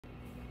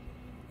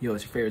Yo,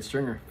 it's your favorite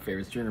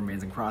stringer,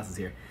 Mans and Crosses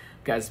here.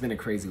 Guys, it's been a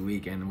crazy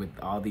week, and with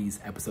all these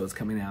episodes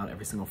coming out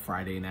every single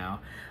Friday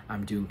now,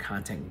 I'm doing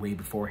content way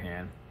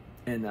beforehand.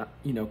 And,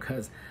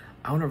 because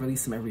I want to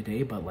release them every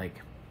day, but,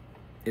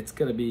 it's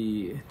going to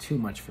be too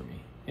much for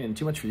me and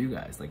too much for you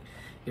guys.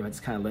 If I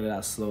just kind of let it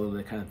out slowly,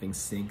 let kind of things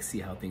sink,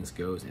 see how things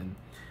goes. And,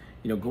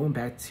 going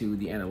back to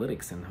the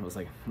analytics, and I was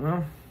like,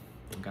 well,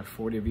 I've got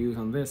 40 views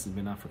on this. It's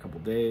been out for a couple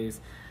days,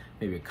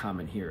 maybe a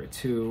comment here or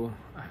two.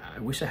 I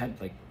wish I had,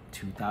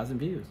 2,000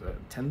 views,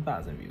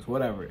 10,000 views,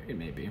 whatever it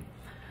may be.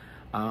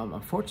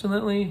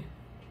 Unfortunately,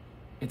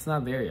 it's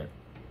not there yet,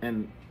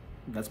 and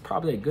that's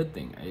probably a good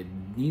thing. I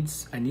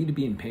need to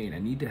be in pain. I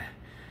need to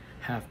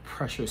have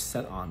pressure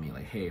set on me.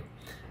 Hey,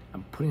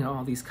 I'm putting out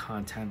all these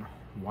content.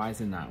 Why is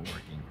it not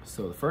working?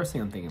 So the first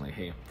thing I'm thinking,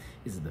 hey,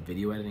 is it the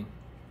video editing?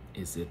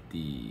 Is it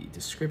the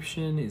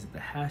description? Is it the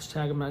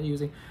hashtag I'm not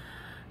using?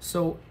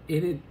 So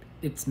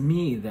it's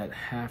me that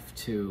have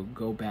to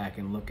go back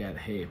and look at,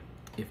 hey,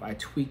 if I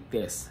tweak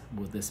this,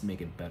 will this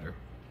make it better?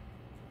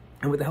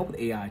 And with the help of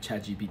AI,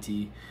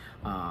 ChatGPT,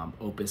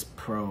 Opus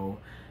Pro,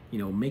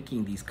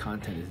 making these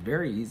content is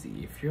very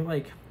easy. If you're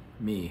like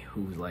me,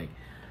 who's I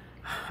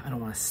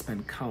don't want to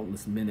spend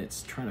countless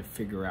minutes trying to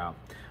figure out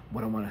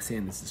what I want to say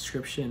in this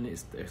description.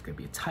 There's going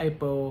to be a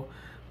typo,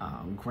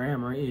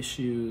 grammar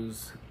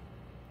issues.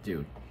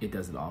 Dude, it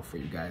does it all for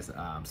you guys.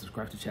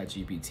 Subscribe to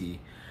ChatGPT.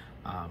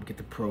 Get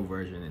the pro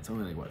version. It's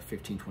only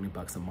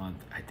 $15-20 a month.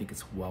 I think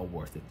it's well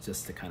worth it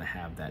just to kind of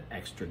have that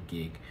extra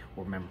gig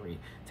or memory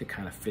to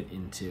kind of fit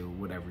into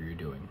whatever you're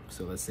doing.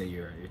 So let's say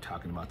you're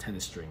talking about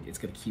tennis string. It's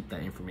going to keep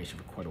that information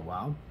for quite a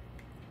while,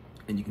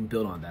 and you can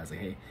build on that. It's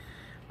hey,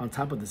 on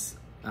top of this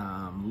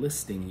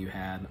listing you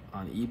had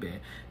on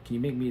eBay, can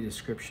you make me a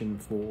description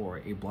for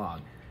a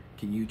blog?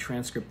 Can you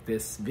transcript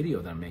this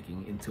video that I'm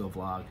making into a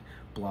vlog,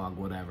 blog,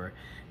 whatever?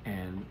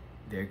 And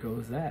there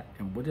goes that.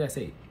 And what did I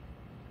say?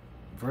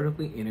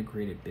 Vertically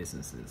integrated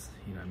businesses.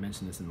 I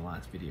mentioned this in the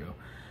last video.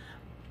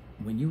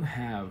 When you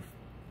have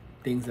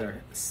things that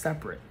are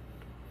separate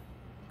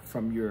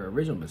from your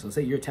original business, let's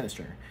say you're a tennis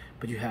trainer,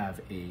 but you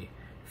have a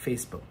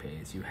Facebook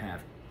page, you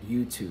have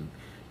YouTube,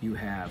 you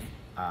have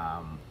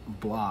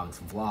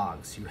blogs,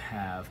 vlogs, you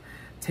have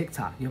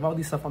TikTok, you have all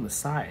these stuff on the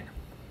side.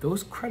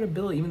 Those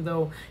credibility, even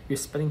though you're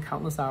spending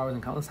countless hours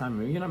and countless time,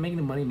 maybe you're not making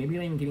the money, maybe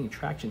you're not even getting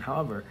traction.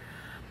 However,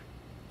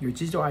 your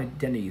digital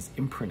identity is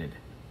imprinted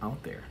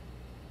out there.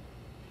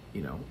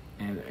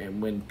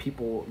 And when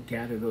people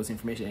gather those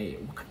information, hey,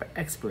 what kind of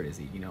expert is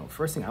he?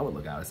 First thing I would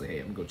look at is hey,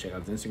 I'm gonna go check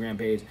out his Instagram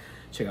page,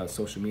 check out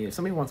social media. If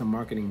somebody wants a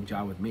marketing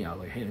job with me, I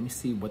was hey, let me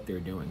see what they're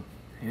doing.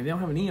 And if they don't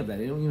have any of that,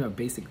 they don't even have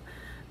basic,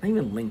 not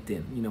even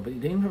LinkedIn, but they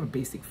don't even have a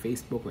basic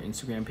Facebook or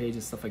Instagram page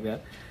and stuff like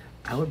that.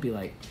 I would be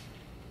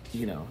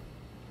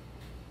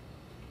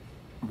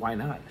why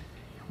not?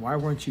 Why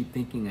weren't you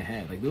thinking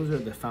ahead? Those are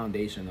the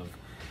foundation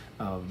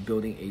of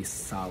building a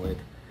solid,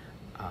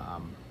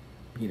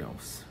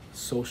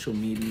 social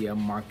media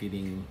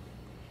marketing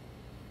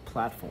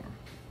platform.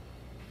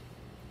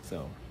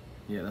 So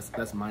yeah,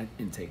 that's my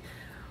intake.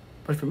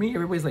 But for me,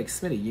 everybody's like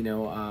Smitty,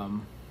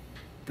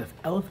 the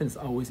elephant's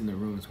always in the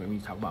rooms when we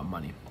talk about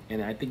money.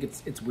 And I think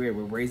it's weird.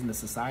 We're raised in a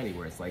society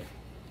where it's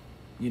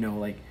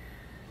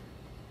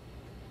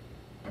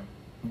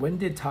when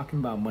did talking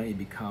about money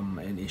become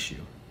an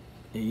issue?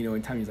 And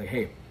in time he's like,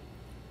 hey,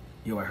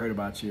 I heard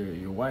about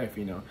your wife,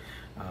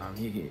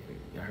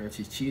 I heard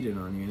she cheated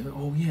on you.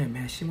 Oh yeah,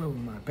 man, she went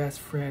with my best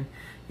friend,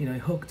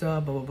 hooked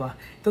up, blah, blah, blah.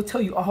 They'll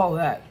tell you all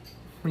that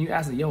when you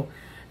ask them, yo,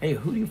 hey,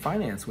 who do you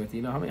finance with?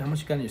 How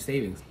much you got in your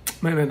savings?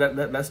 Man,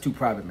 that's too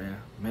private, man.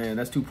 Man,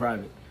 that's too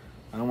private.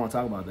 I don't want to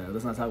talk about that.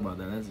 Let's not talk about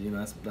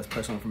that. That's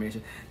personal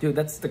information. Dude,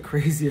 that's the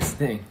craziest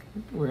thing.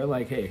 We're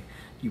like, hey,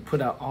 you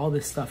put out all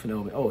this stuff in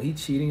open. Oh, he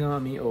cheating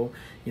on me. Oh,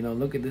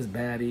 look at this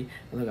baddie.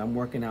 Look, I'm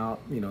working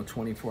out,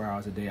 24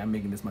 hours a day. I'm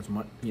making this much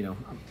money.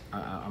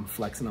 I'm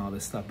flexing all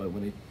this stuff. But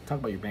when they talk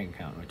about your bank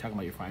account or talk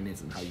about your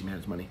finances and how you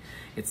manage money,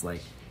 it's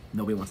like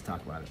nobody wants to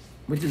talk about it,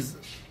 which is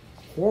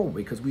horrible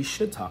because we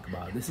should talk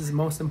about it. This is the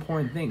most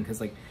important thing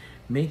because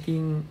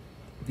making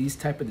these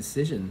type of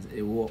decisions,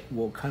 it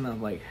will kind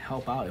of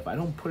help out. If I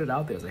don't put it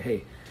out there, it's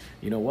hey,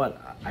 you know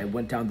what? I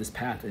went down this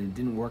path and it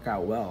didn't work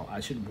out well.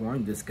 I should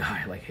warn this guy,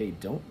 hey,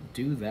 don't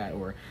do that,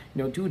 or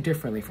do it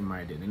differently from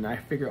I did. And I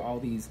figure all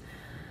these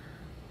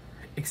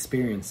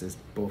experiences,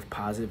 both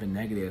positive and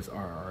negatives,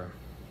 are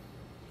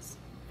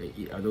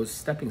those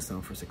stepping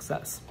stones for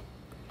success.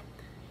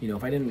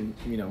 If I didn't,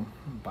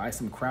 buy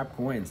some crap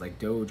coins like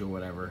Doge or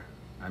whatever,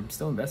 I'm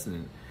still invested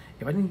in it.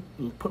 If I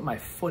didn't put my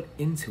foot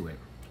into it,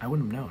 I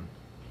wouldn't have known.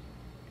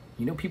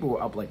 People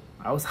were up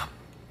I was up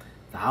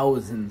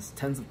thousands,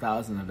 tens of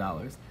thousands of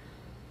dollars,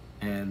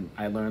 and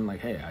I learned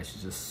hey, I should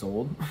just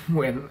sold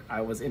when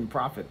I was in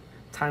profit,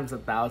 times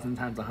 1,000,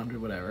 times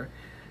 100, whatever.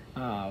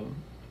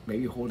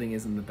 Maybe holding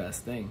isn't the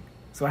best thing.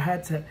 So I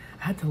had to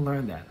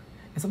learn that,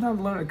 and sometimes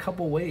I learned a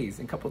couple ways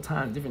and a couple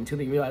times different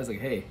until you realize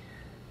hey,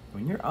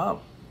 when you're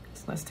up,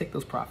 it's nice to take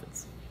those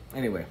profits.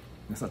 Anyway,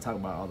 let's not talk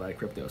about all that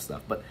crypto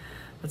stuff, but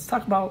let's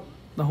talk about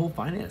the whole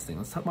finance thing.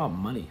 Let's talk about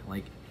money.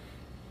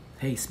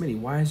 Hey, Smitty,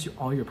 why is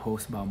all your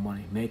posts about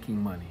money,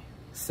 making money,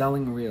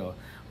 selling real?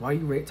 Why are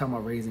you talking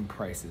about raising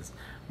prices?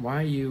 Why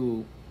are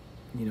you,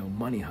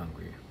 money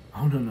hungry?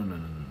 Oh, no.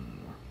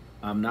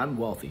 I'm not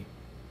wealthy.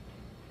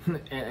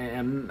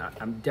 and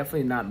I'm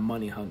definitely not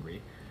money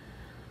hungry.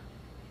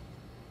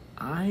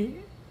 I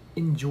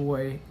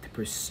enjoy the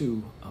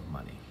pursuit of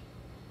money,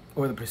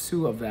 or the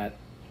pursuit of that.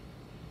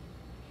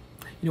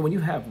 When you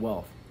have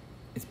wealth,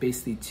 it's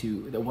basically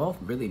the wealth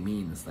really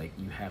means like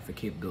you have the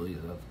capabilities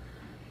of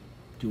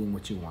doing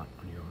what you want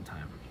on your own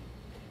time.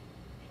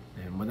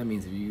 And what that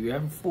means, if you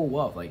have full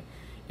wealth, like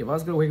if I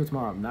was gonna wake up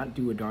tomorrow and not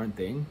do a darn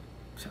thing,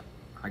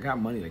 I got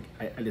money. Like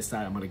I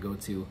decide I'm gonna go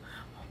to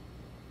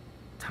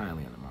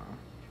Thailand tomorrow.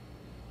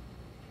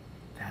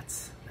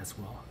 That's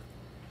wealth.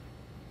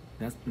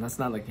 That's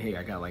not like, hey,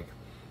 I got like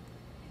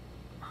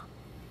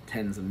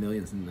tens of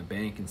millions in the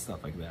bank and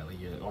stuff like that. Like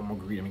you're like, oh, I'm gonna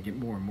greed, I'm gonna get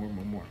more and more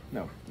and more.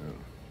 No.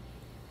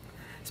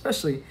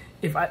 Especially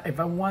if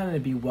I wanted to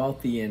be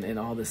wealthy and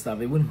all this stuff,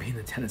 it wouldn't be in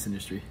the tennis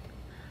industry.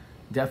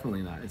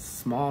 Definitely not. It's a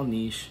small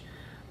niche.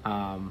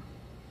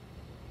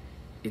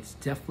 It's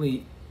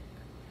definitely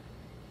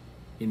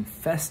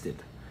infested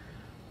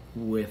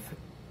with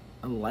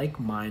a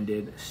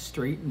like-minded,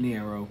 straight,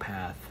 narrow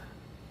path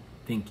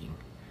thinking.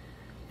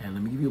 And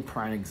let me give you a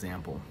prime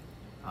example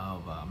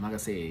of, I'm not gonna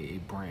say a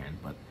brand,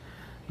 but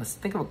let's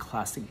think of a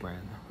classic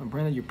brand, a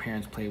brand that your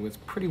parents play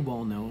with, pretty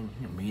well known,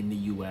 made in the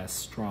U.S.,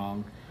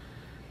 strong.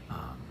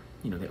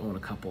 They own a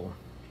couple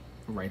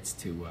rights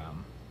to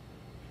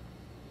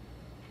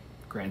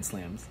Grand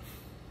Slams.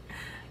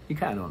 You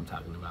kind of know what I'm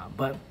talking about.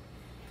 But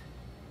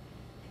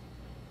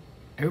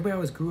everybody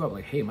always grew up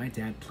like, hey, my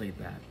dad played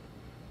that.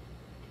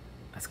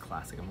 That's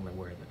classic. I'm gonna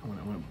wear that.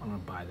 I'm gonna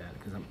buy that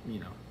because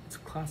it's a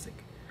classic.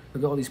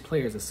 Look at all these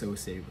players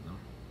associated with them.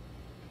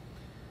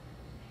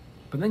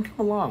 But then come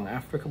along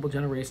after a couple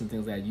generations,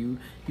 things like that, you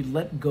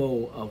let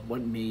go of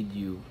what made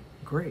you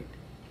great.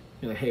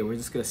 You're like, hey, we're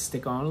just gonna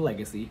stick on a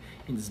legacy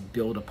and just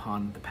build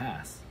upon the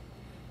past.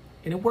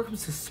 And it works to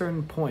a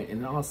certain point,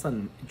 and then all of a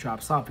sudden it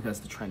drops off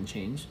because the trend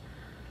changed,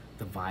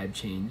 the vibe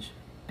changed,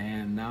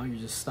 and now you're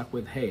just stuck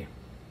with, hey,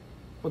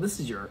 well, this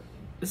is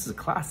a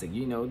classic.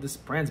 This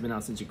brand's been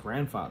out since your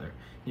grandfather,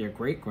 your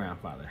great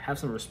grandfather. Have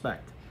some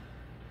respect.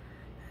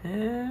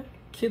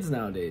 Kids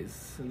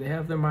nowadays, they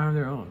have their mind of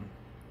their own.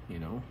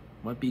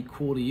 What be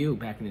cool to you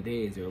back in the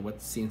days, or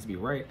what seems to be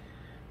right,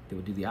 they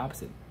would do the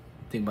opposite.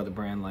 Think about the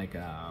brand like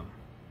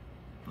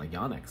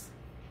Yonex.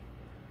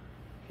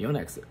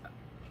 Yonex,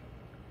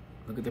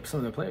 look at some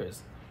of their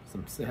players.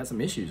 They had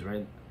some issues,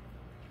 right?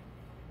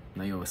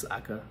 Naomi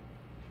Osaka,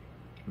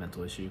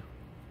 mental issue,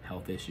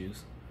 health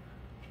issues,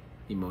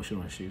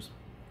 emotional issues.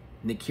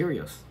 Nick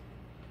Kyrgios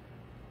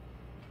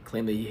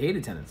claimed that he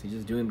hated tennis. He's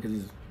just doing it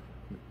because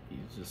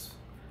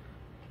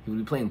he would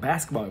be playing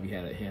basketball if he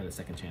had a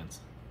second chance.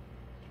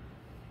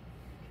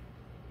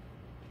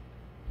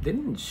 They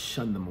didn't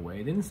shun them away.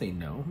 They didn't say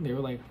no. They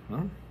were like,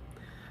 well,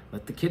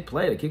 let the kid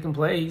play. The kid can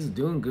play. He's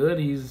doing good.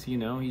 He's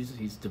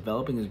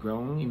developing, he's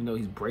growing, even though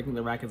he's breaking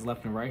the rackets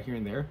left and right here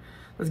and there.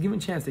 Let's give him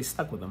a chance. They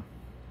stuck with him.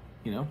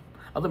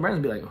 Other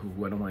brands would be like,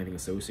 oh, I don't want anything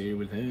associated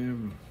with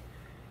him.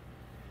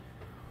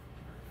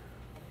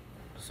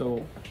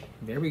 So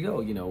there we go.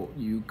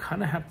 You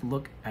kind of have to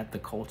look at the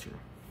culture.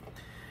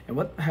 And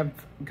what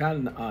have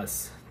gotten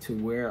us to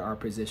where our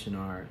position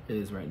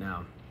is right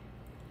now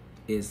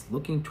is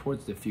looking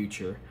towards the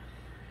future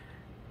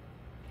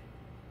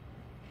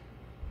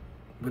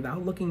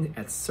without looking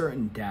at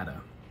certain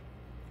data.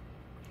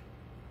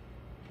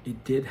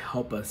 It did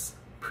help us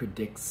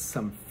predict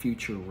some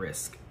future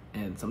risk,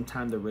 and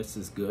sometimes the risk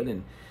is good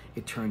and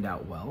it turned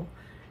out well.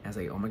 And I was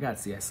like, oh my God,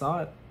 see, I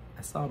saw it.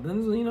 But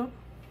then,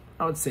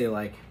 I would say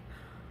like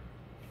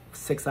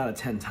 6 out of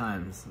 10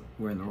 times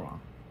we're in the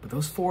wrong. But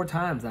those 4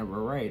 times that we're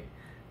right,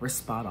 we're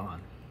spot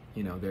on.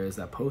 There's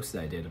that post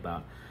that I did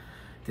about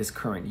this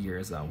current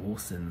year's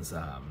Wilson's,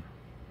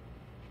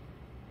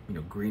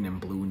 green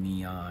and blue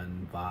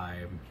neon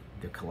vibe,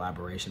 the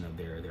collaboration of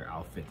their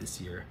outfit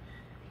this year.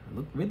 It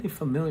looked really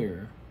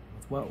familiar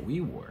with what we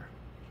wore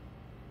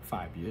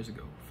 5 years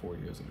ago, 4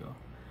 years ago.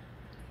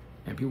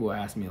 And people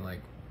ask me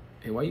like,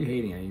 hey, why are you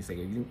hating it? He's like,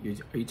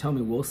 are you telling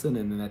me Wilson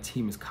and then that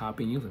team is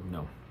copying you? Like,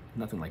 no,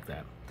 nothing like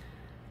that.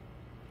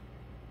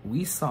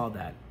 We saw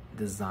that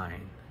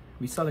design.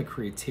 We saw the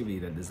creativity,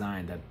 that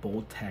design, that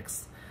bold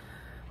text,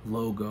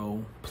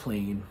 logo,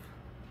 plain,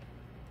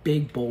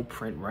 big bold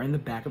print right in the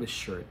back of the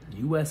shirt,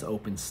 US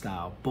Open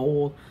style,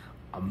 bold,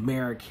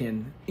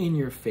 American, in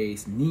your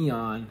face,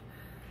 neon.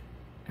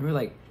 And we're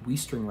like, we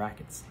string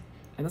rackets.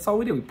 And that's all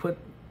we did. We put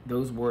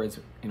those words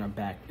in our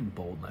back in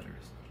bold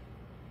letters.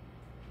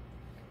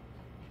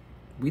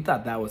 We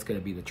thought that was gonna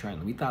be the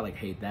trend. We thought like,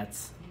 hey,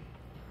 that's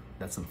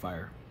some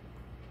fire.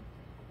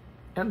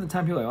 And at the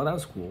time people were like, oh, that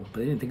was cool, but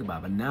they didn't think about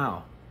it. But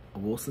now,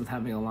 Wilson's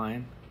having a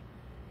line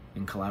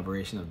in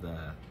collaboration of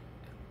the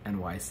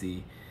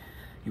NYC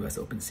US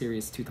Open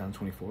Series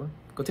 2024.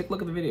 Go take a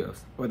look at the videos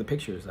or the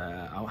pictures.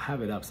 I'll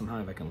have it up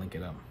somehow if I can link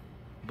it up.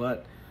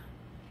 But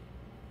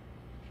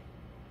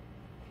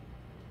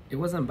it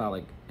wasn't about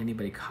like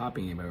anybody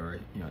copying it or,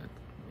 you know,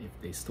 if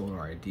they stole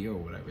our idea or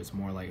whatever. It's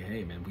more like,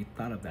 hey man, we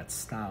thought of that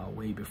style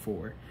way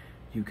before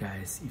you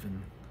guys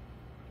even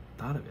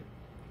thought of it.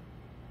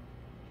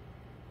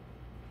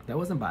 That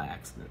wasn't by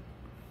accident.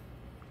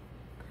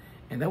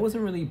 And that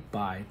wasn't really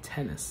by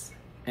tennis.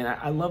 And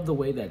I love the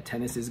way that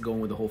tennis is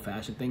going with the whole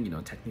fashion thing, you know,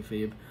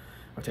 Technifib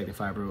or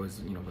Technifiber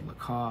was, you know, with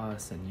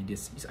Lacoste, and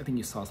I think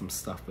you saw some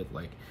stuff with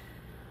like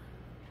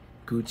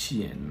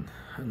Gucci and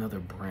another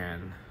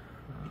brand.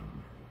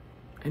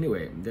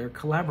 Anyway, they're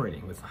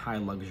collaborating with high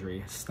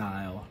luxury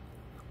style.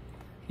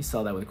 You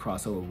saw that with the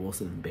crossover with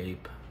Wilson and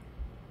Bape.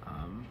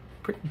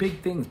 Pretty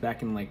big things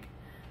back in like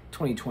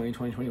 2020,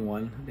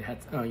 2021. They had,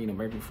 you know,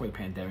 right before the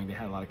pandemic, they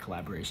had a lot of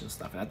collaboration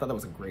stuff, and I thought that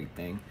was a great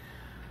thing.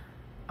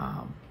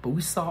 But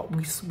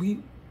we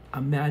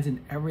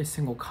imagined every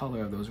single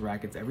color of those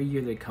rackets. Every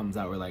year that it comes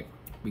out, we're like,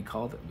 we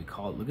called it.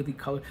 Look at the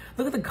color.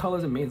 Look at the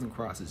colors that Mains and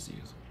Crosses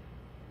use.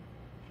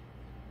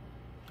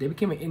 They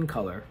became an in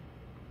color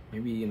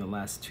maybe in the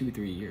last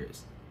 2-3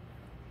 years.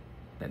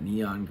 That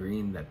neon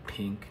green, that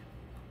pink.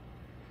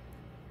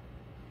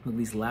 Look at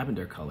these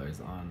lavender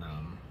colors on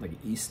like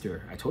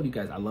Easter. I told you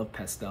guys I love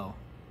pastel.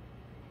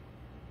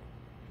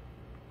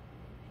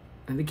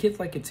 And the kids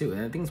like it too.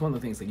 And I think it's one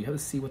of the things that you have to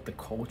see what the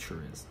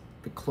culture is,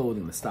 the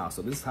clothing, the style.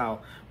 So this is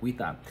how we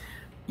thought.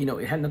 You know,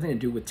 it had nothing to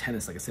do with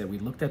tennis. Like I said, we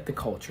looked at the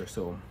culture.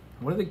 So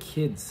what are the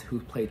kids who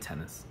play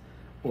tennis?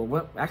 Or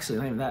what, actually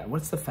not even that,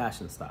 what's the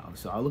fashion style?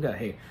 So I'll look at,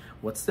 hey,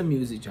 what's the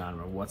music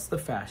genre? What's the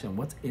fashion?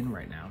 What's in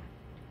right now?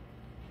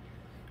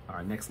 All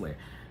right, next layer.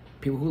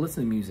 People who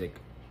listen to music,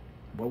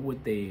 what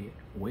would they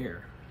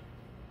wear?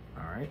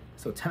 All right,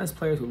 so tennis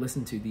players who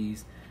listen to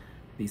these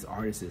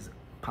artists is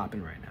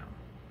popping right now.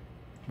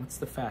 What's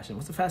the fashion?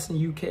 What's the fashion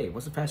in UK?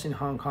 What's the fashion in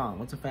Hong Kong?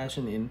 What's the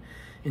fashion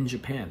in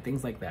Japan?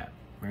 Things like that,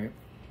 right?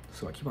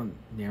 So I keep on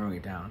narrowing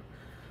it down.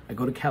 I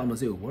go to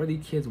Kalamazoo. What are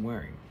these kids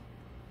wearing?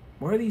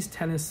 What are these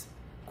tennis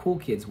cool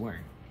kids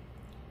wearing?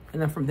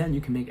 And then from then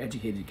you can make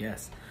educated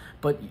guess.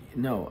 But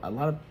no, a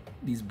lot of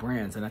these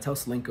brands, and I tell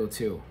Slinko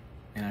too,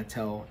 and I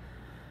tell,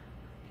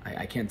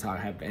 I can't talk,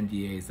 I have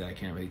NDAs that I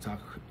can't really talk,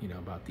 you know,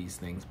 about these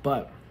things,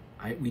 but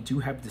we do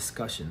have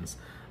discussions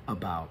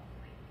about,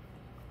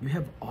 you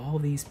have all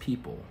these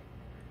people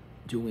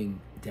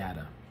doing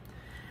data.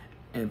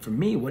 And for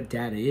me, what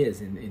data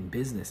is in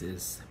business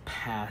is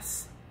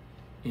past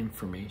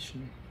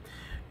information.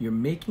 You're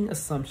making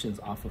assumptions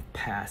off of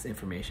past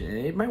information.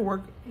 And it might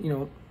work, you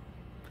know,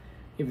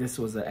 if this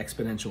was an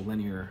exponential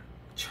linear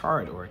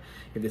chart, or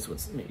if this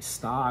was maybe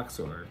stocks,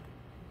 or,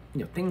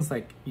 you know, things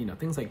like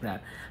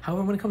that.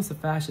 However, when it comes to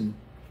fashion,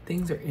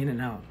 things are in and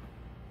out.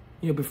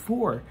 You know,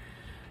 before,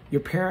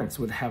 your parents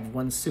would have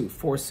one suit,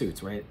 4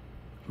 suits, right?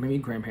 Maybe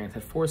grandparents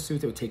had 4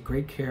 suits. They would take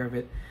great care of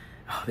it.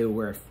 Oh, they would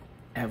wear it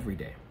every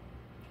day.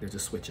 They'll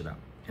just switch it up.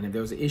 And if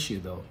there was an issue,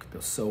 they'll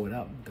sew it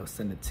up. They'll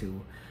send it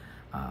to,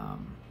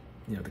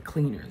 you know, the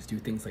cleaners, do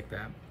things like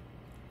that.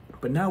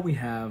 But now we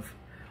have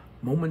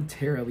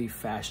momentarily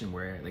fashion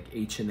wear, like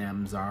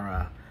H&M,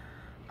 Zara,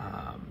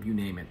 you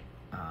name it,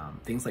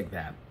 things like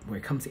that, where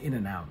it comes in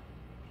and out.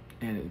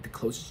 And the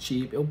clothes is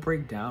cheap, it'll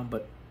break down,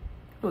 but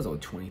it was only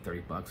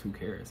 20-30 bucks, who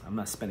cares? I'm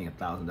not spending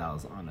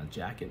 $1,000 on a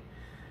jacket.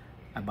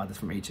 I bought this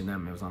from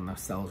H&M, it was on the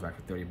sales rack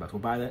for 30 bucks.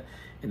 We'll buy that,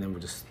 and then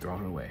we'll just throw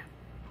it away.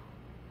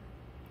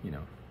 You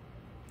know,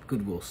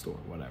 Goodwill store,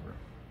 whatever.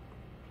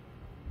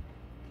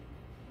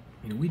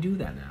 You know, we do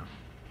that now.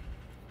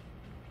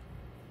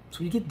 So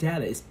when you get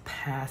data, it's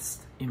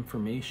past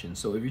information.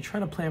 So if you're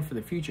trying to plan for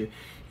the future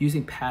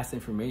using past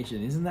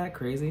information, isn't that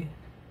crazy?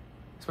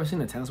 Especially in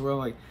the tennis world,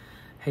 like,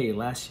 hey,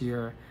 last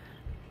year,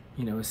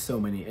 you know, it was so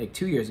many, like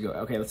 2 years ago,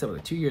 okay, let's say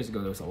like 2 years ago,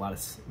 there was a lot of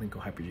Slinko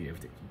Hyper G,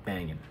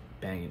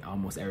 banging,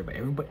 almost everybody.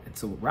 And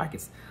so with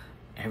rackets,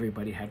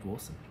 everybody had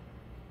Wilson.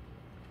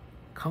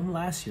 Come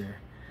last year,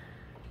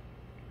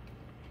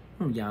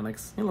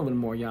 Yonex, a little bit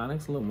more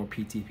Yonex, a little more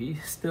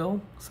PTP,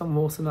 still some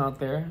Wilson out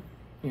there.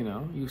 You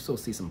know, you still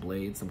see some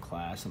Blades, some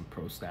Clash, some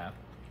Pro Staff.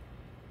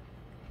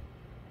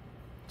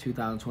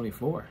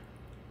 2024.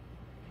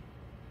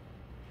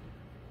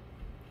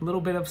 A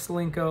little bit of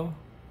Slinko,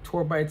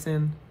 Tour Bites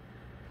in,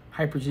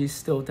 Hyper G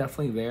still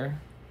definitely there.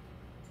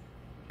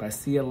 But I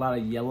see a lot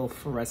of yellow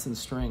fluorescent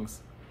strings.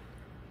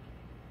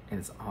 And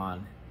it's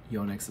on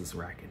Yonex's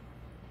racket.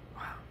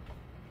 Wow.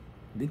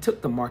 They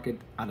took the market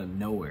out of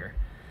nowhere.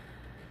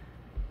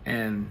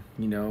 And,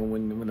 you know,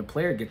 when the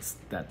player gets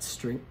that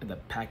string, the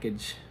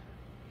package,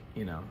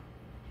 you know,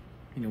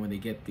 when they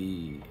get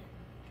the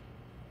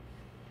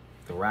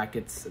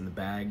rackets and the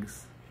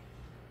bags,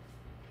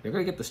 they're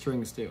gonna get the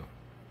strings too.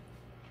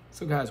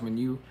 So guys, when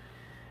you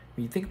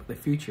think about the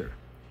future,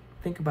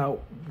 think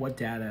about what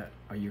data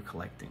are you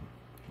collecting.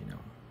 You know,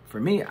 for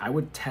me, I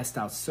would test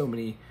out so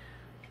many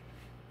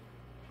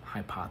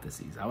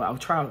hypotheses. I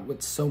would try out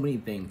with so many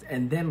things,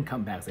 and then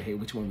come back and say, hey,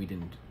 which one we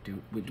didn't do,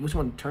 which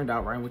one turned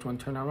out right, which one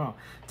turned out wrong.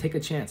 Take a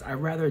chance. I'd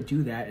rather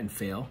do that and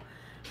fail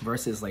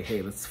versus like,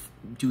 hey, let's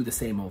do the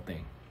same old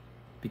thing,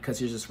 because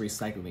you're just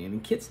recycling.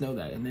 And kids know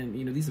that. And then,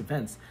 you know, these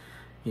events,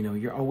 you know,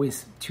 you're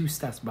always 2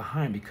 steps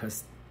behind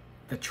because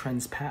the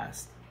trends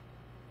past.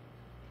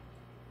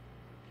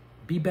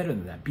 Be better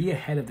than that. Be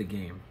ahead of the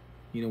game.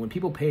 You know, when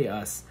people pay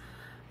us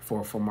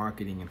for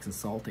marketing and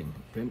consulting,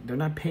 they're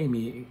not paying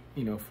me,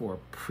 you know, for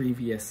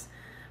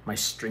my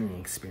stringing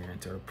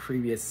experience or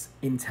previous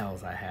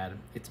intels I had.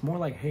 It's more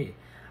like, hey,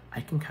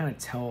 I can kind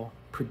of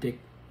predict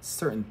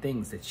certain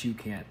things that you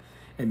can't.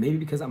 And maybe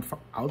because I'm from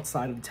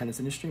outside of the tennis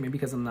industry, maybe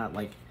because I'm not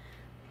like,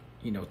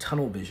 you know,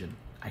 tunnel vision,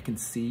 I can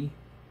see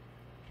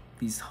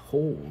these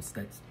holes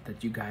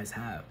that you guys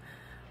have.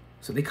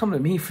 So they come to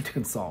me to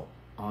consult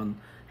on,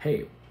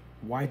 hey,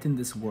 why didn't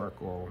this work?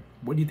 Or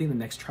what do you think the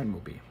next trend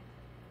will be?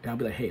 And I'll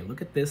be like, hey,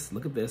 look at this.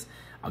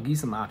 I'll give you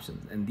some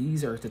options. And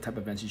these are the type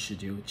of events you should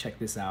do. Check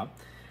this out.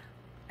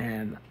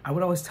 And I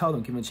would always tell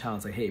them, give them a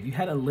challenge, like, hey, if you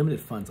had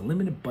unlimited funds,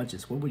 unlimited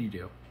budgets, what would you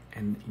do?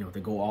 And, you know, they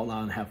go all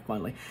out and have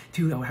fun. Like,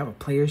 dude, I would have a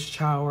player's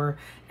shower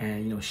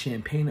and, you know,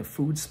 champagne, a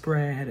food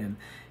spread. And,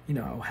 you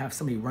know, I'll have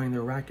somebody running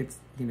their rackets,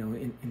 you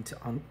know,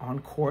 on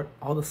court.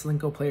 All the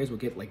Slinko players will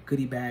get like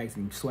goodie bags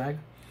and swag.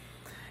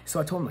 So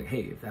I told them, like,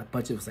 hey, if that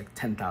budget was like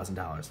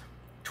 $10,000,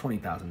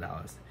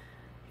 $20,000,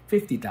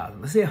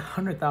 $50,000, let's say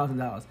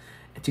 $100,000,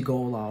 and to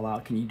go all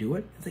out, can you do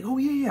it? It's like, oh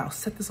yeah, I'll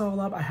set this all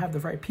up. I have the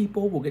right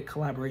people. We'll get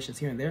collaborations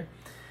here and there.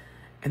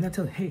 And then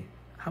tell them, hey,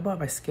 how about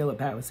if I scale it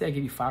back? Let's say I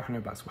give you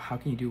 $500. Well, how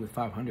can you do it with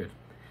 500?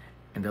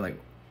 And they're like,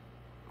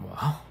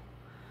 well,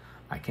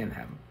 I can't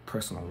have a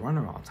personal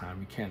runner all the time.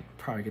 We can't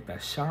probably get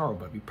that shower,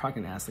 but we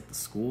probably can ask like the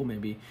school,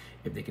 maybe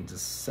if they can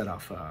just set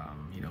off,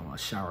 you know, a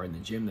shower in the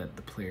gym that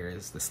the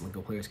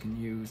Slinko players can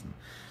use. And,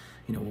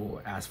 you know,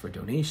 we'll ask for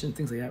donations,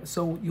 things like that.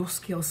 So you'll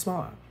scale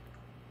smaller.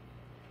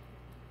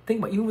 Think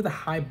about, even with a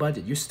high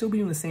budget, you're still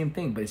doing the same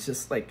thing, but it's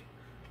just like,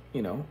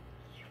 you know,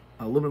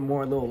 a little bit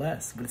more, a little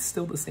less, but it's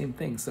still the same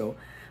thing. So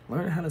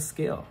learn how to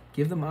scale.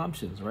 Give them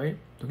options, right?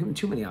 Don't give them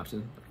too many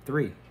options.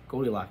 3,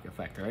 Goldilocks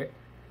effect, right?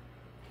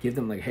 Give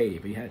them like, hey,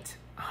 if you had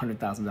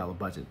 $100,000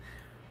 budget,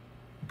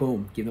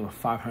 boom, give them a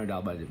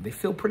 $500 budget. They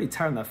feel pretty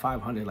tired on that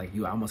 500, like,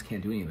 I almost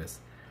can't do any of this.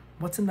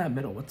 What's in that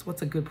middle?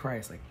 What's a good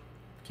price? Like,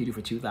 can you do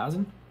for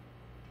 2,000?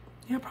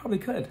 Yeah, probably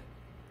could.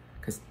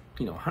 Because,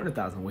 you know,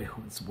 100,000,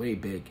 it's way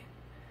big.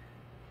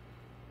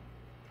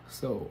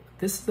 So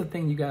this is the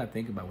thing you got to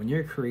think about when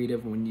you're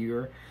creative, when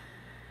you're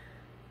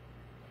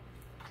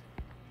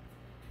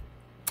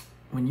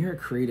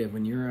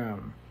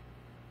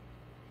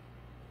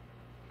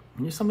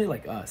somebody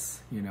like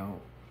us, you know,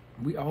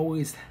 we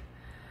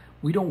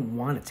don't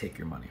want to take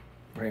your money,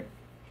 right?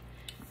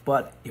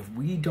 But if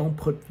we don't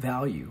put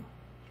value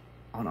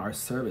on our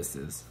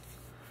services,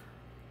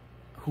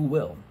 who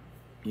will?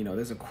 You know,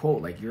 there's a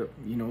quote like, your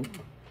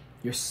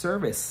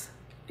service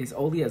is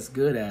only as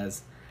good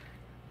as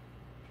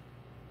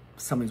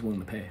somebody's willing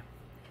to pay.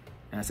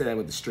 And I say that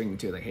with the string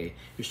too, like, hey,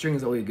 your string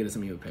is only as good as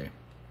somebody would pay.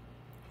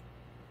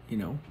 You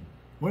know,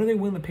 what are they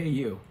willing to pay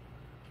you?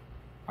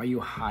 Are you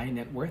high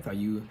net worth? Are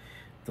you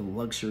the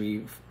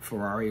luxury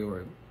Ferrari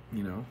or,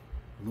 you know,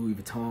 Louis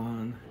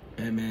Vuitton,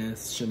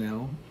 MS,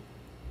 Chanel?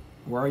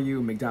 Or are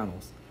you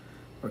McDonald's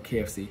or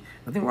KFC?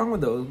 Nothing wrong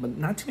with those, but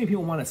not too many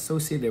people want to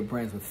associate their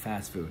brands with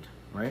fast food,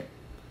 right?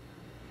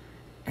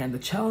 And the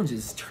challenge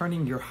is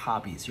turning your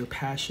hobbies, your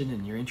passion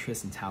and your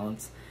interests and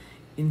talents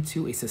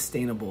into a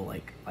sustainable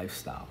like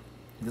lifestyle.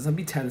 It doesn't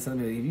be tennis. If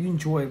you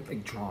enjoy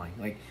like drawing,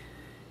 like,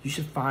 you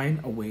should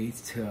find a way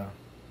to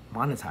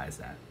monetize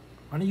that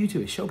on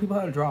YouTube. Show people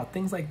how to draw,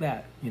 things like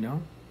that. You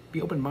know,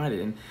 be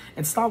open-minded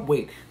and stop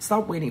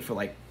waiting for,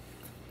 like,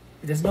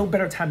 there's no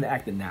better time to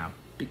act than now,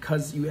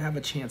 because you have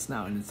a chance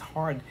now, and it's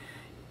hard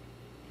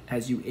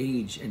as you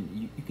age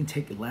and you can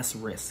take less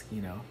risk.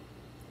 You know,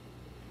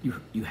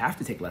 you have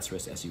to take less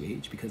risk as you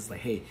age, because,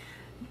 like, hey,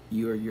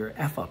 your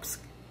f-ups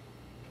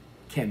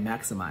can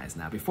maximize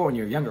now. Before, when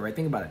you're younger, right?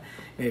 Think about it.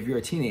 If you're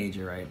a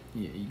teenager, right?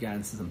 You got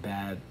into some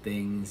bad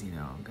things, you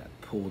know, got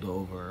pulled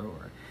over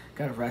or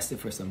got arrested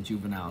for some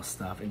juvenile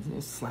stuff, and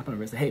just slap on the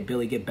wrist. Hey,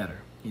 Billy, get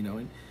better, you know,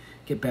 and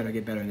get better.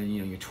 And then,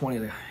 you know, you're 20,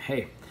 like,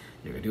 hey,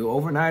 you're gonna do an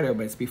overnighter,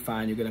 but it's be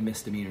fine. You're gonna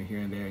misdemeanor here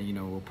and there. You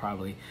know, we'll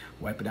probably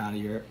wipe it out of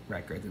your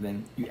records, and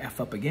then you f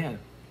up again.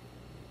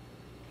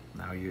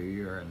 Now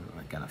you're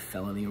got a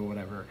felony or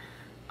whatever,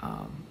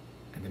 and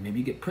then maybe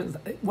you get prison,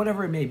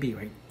 whatever it may be,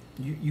 right?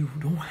 You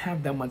don't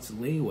have that much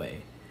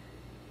leeway.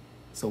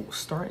 So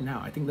start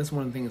now. I think that's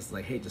one of the things,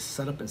 like, hey, just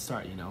set up and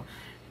start, you know.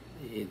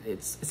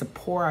 It's a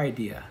poor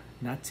idea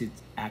not to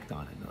act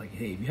on it. Like,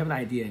 hey, if you have an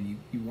idea and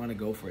you want to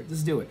go for it,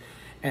 just do it.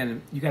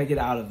 And you got to get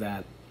out of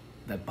that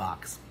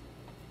box.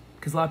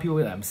 Because a lot of people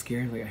are like, I'm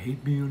scared, like, I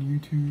hate being on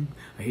YouTube.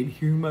 I hate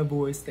hearing my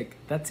voice. Like,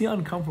 that's the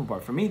uncomfortable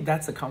part. For me,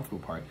 that's the comfortable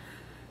part.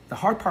 The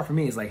hard part for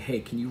me is like, hey,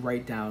 can you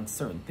write down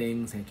certain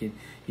things? And can,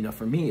 you know,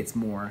 for me, it's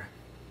more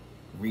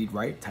read,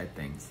 write type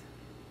things.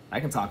 I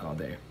can talk all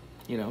day,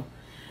 you know,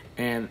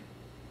 and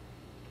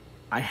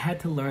I had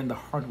to learn the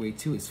hard way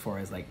too, as far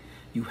as, like,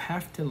 you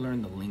have to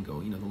learn the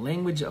lingo, you know, the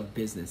language of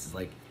business is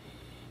like,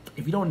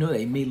 if you don't know that,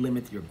 it may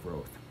limit your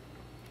growth.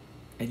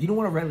 And you don't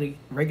want to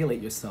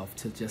regulate yourself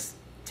to just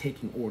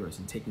taking orders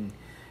and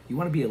you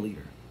want to be a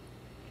leader.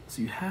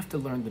 So you have to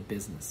learn the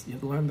business. You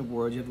have to learn the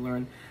words. You have to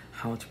learn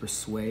how to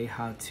persuade,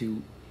 how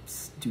to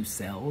do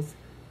sales.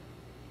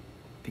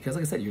 Because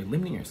like I said, you're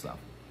limiting yourself.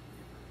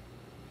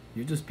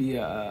 You just be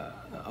a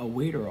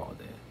waiter all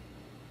day,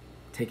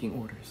 taking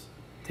orders.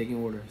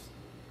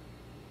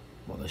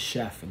 Well, the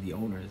chef and the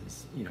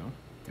owners,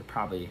 they're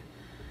probably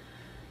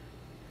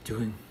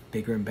doing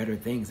bigger and better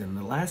things. And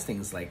the last thing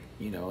is like,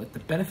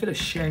 the benefit of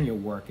sharing your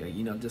work,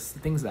 just the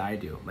things that I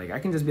do. Like I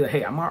can just be like,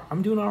 hey,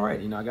 I'm doing all right.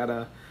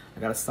 I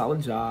got a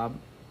solid job.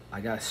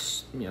 I got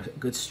a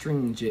good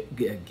string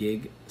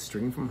gig,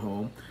 stringing from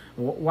home.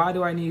 Why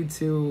do I need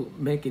to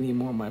make any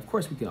more money? Of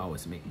course, we can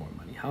always make more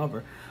money.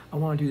 However, I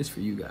want to do this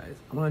for you guys.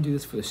 I want to do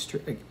this for the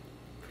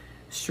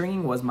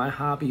stringing was my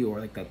hobby, or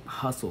like that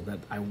hustle that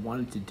I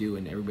wanted to do,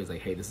 and everybody's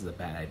like, hey, this is a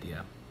bad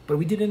idea. But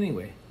we did it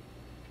anyway.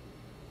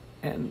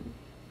 And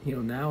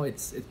now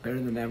it's better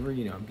than ever.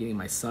 I'm getting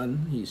my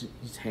son. He's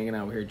hanging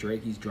out with here,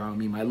 Drake. He's drawing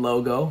me my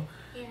logo,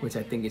 which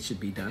I think it should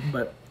be done.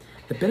 But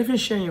the benefit of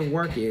sharing your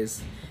work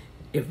is,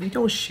 if we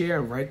don't share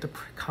and write the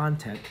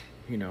content,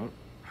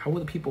 how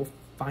will the people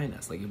find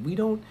us? Like if we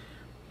don't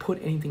put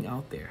anything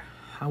out there,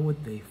 how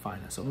would they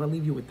find us? So I'm gonna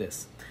leave you with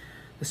this.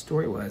 The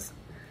story was,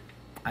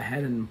 I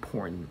had an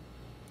important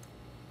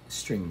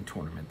string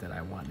tournament that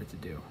I wanted to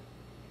do.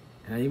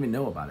 And I didn't even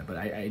know about it, but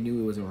I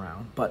knew it was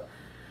around. But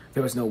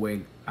there was no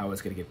way I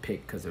was gonna get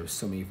picked because there were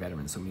so many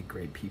veterans, so many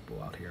great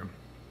people out here.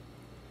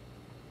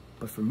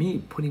 But for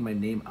me, putting my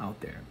name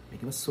out there,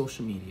 making a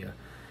social media,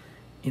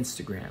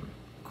 Instagram,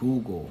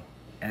 Google,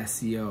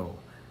 SEO,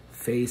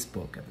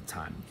 Facebook at the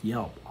time,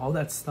 Yelp, all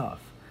that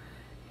stuff,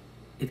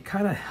 it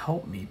kind of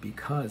helped me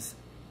because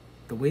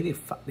the way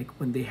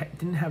when they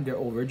didn't have their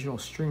original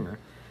stringer,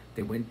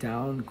 they went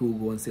down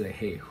Google and said, like,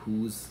 hey,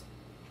 who's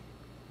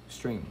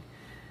stringing?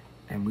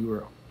 And we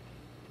were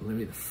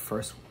literally the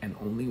first and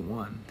only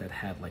one that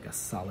had like a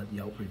solid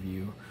Yelp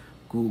review,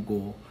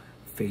 Google,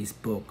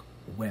 Facebook,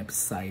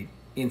 website,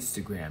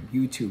 Instagram,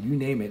 YouTube, you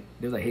name it.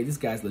 They're like, hey, this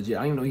guy's legit.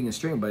 I don't even know he can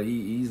string, but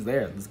he's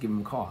there. Let's give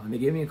him a call. And they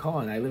gave me a call,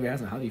 and I literally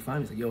asked them, how do you find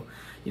me? He's like,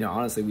 yo,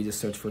 honestly, we just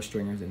searched for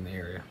stringers in the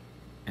area,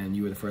 and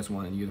you were the first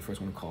one, and you're the first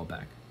one to call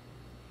back.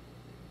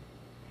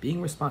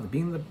 Being responsive,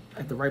 being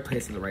at the right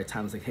place at the right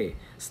time. It's like, hey,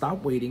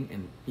 stop waiting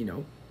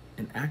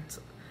and act.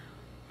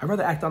 I'd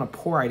rather act on a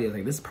poor idea.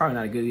 Like, this is probably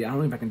not a good idea. I don't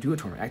know if I can do a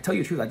tournament. I tell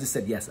you the truth, I just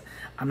said yes.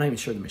 I'm not even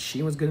sure the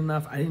machine was good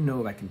enough. I didn't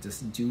know if I could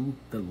just do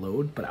the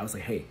load, but I was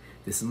like, hey,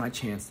 this is my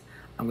chance.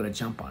 I'm gonna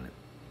jump on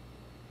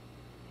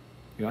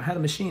it. I had a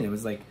machine. It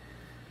was like,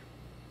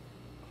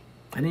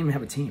 I didn't even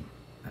have a team.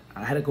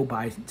 I had to go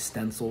buy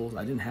stencils.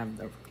 I didn't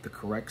have the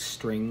correct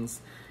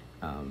strings,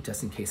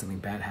 just in case something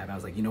bad happened. I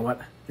was like, you know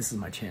what? This is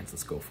my chance.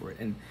 Let's go for it.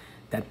 And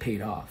that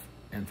paid off.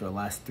 And for the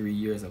last 3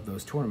 years of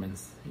those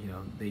tournaments,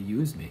 they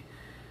used me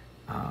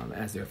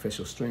as their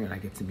official stringer. And I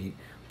get to meet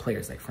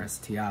players like Francis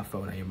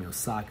Tiafoe, Naomi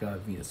Osaka,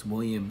 Venus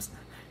Williams,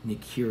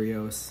 Nick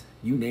Kyrgios,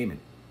 you name it.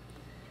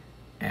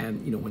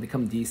 And, when they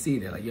come to DC,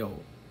 they're like, yo,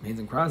 Mains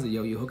and Crosby,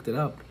 yo, you hooked it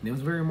up. And it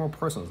was very more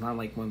personal. It's not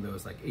like one of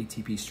those like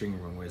ATP string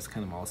room where it's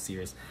kind of all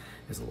serious.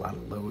 There's a lot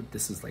of load.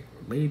 This is like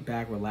laid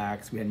back,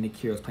 relaxed. We had Nick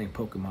Kyrgios playing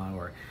Pokemon,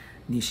 or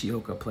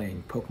Nishioka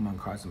playing Pokemon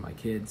cards with my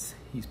kids.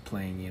 He's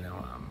playing,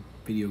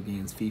 video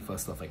games, FIFA,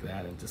 stuff like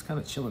that, and just kind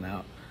of chilling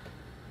out.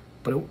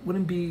 But it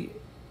wouldn't be,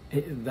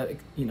 that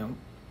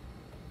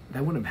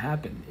wouldn't have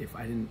happened if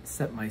I didn't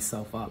set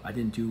myself up. If I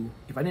didn't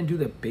do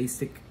the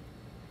basic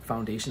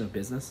foundation of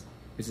business,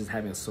 which is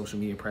having a social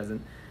media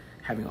presence,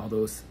 having all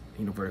those,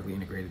 vertically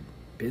integrated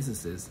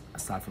businesses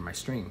aside from my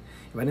string.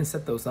 If I didn't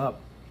set those up,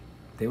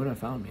 they wouldn't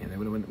have found me, and they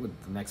would have went with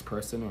the next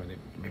person, or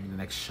maybe the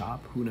next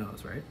shop, who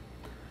knows, right?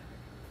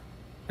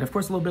 And of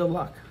course, a little bit of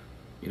luck.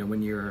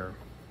 When your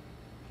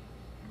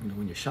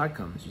shot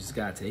comes, you just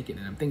gotta take it.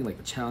 And I'm thinking like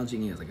the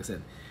challenging is, like I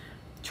said,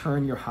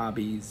 turn your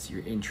hobbies,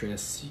 your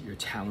interests, your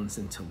talents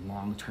into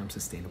long-term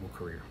sustainable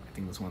career. I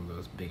think that's one of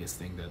those biggest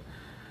things that,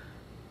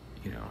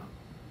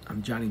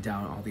 I'm jotting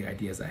down all the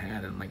ideas I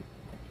had, and I'm like,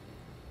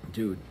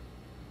 dude,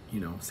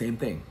 same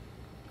thing.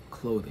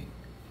 Clothing,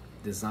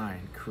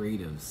 design,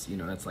 creatives,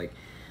 that's like,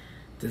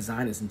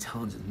 design is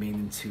intelligence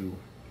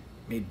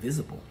made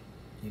visible,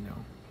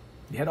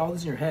 You had all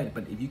this in your head,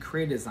 but if you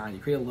create a design, you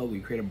create a logo,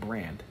 you create a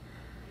brand,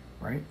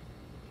 right?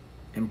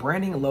 And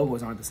branding and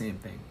logos aren't the same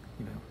thing,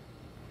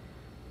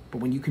 But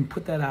when you can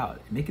put that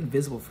out, make it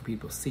visible for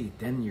people to see,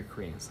 then you're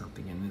creating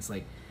something. And it's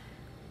like,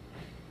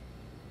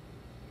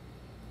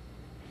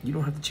 you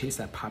don't have to chase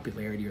that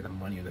popularity or the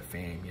money or the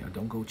fame.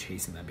 Don't go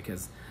chasing that,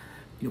 because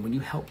when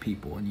you help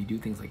people and you do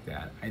things like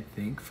that, I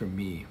think for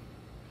me,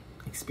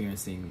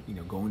 experiencing,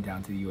 going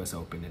down to the US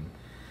Open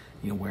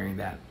and wearing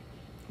that,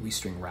 we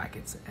string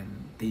rackets,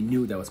 and they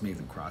knew that was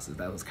Amazing Crosses.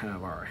 That was kind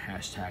of our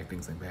hashtag,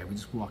 things like that. We're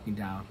just walking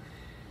down,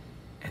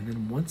 and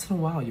then once in a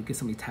while you get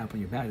somebody tap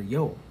on your back, like,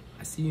 yo,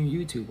 I see you on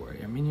YouTube, or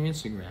I'm in your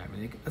Instagram,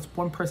 and that's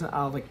one person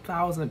out of like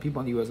thousands of people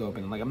on the US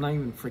Open. Like, I'm not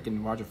even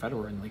freaking Roger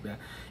Federer and like that.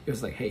 It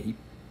was like, hey,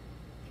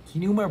 he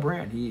knew my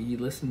brand. He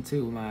listened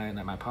to my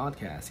my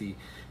podcast.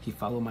 He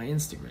followed my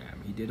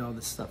Instagram. He did all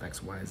this stuff,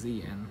 X, Y,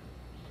 Z, and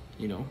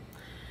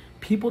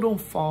people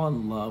don't fall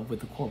in love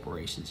with the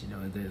corporations, you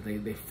know,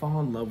 they fall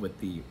in love with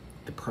the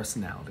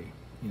personality,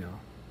 you know.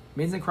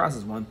 Amazing Cross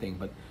is one thing,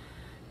 but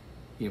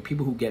you know,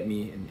 people who get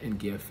me and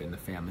GIF and the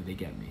family, they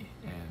get me.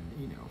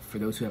 And you know, for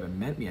those who haven't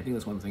met me, I think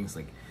that's one of the things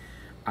like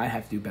I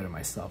have to do better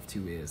myself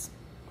too, is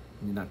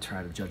not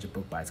try to judge a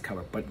book by its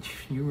cover, but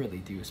you really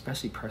do,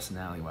 especially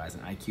personality wise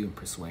and IQ and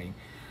persuading.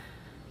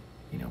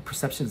 You know,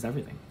 perception is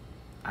everything.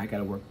 I got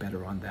to work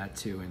better on that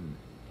too. And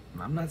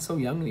I'm not so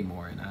young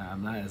anymore, and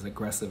I'm not as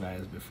aggressive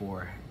as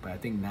before, but I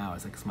think now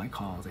it's my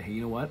call. It's like, hey,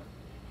 you know what?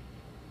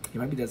 You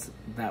might be just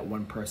that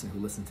one person who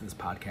listened to this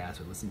podcast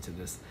or listened to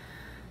this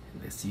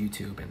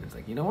YouTube, and it's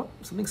like, you know what?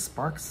 Something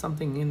sparked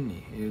something in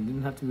me. It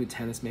didn't have to be with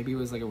tennis. Maybe it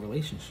was like a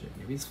relationship.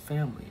 Maybe it's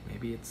family.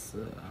 Maybe it's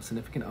a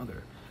significant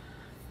other.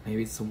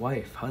 Maybe it's a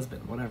wife,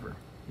 husband, whatever.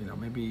 You know,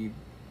 maybe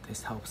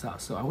this helps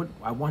out. So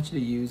I want you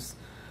to use,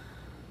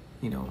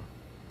 you know,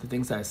 the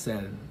things I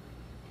said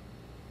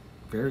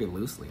very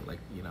loosely. Like,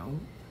 you know,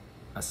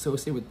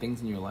 associate with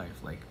things in your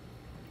life. Like,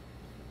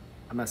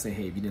 I'm not saying,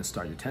 hey, if you didn't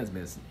start your tennis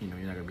business, you know,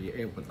 you're not gonna be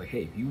able. But like,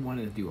 hey, if you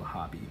wanted to do a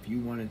hobby, if you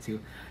wanted to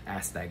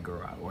ask that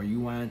girl out, or you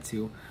wanted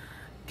to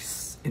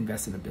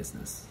invest in a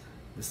business,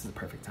 this is the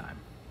perfect time.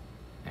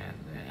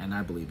 And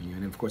I believe in you.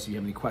 And of course, if you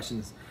have any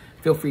questions,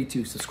 feel free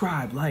to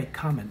subscribe, like,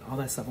 comment, all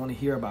that stuff. I want to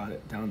hear about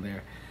it down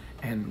there.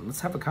 And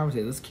let's have a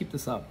conversation. Let's keep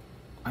this up.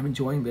 I'm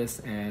enjoying this,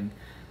 and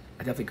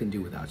I definitely couldn't do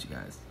it without you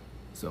guys.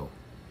 So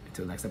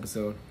until the next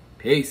episode,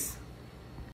 peace.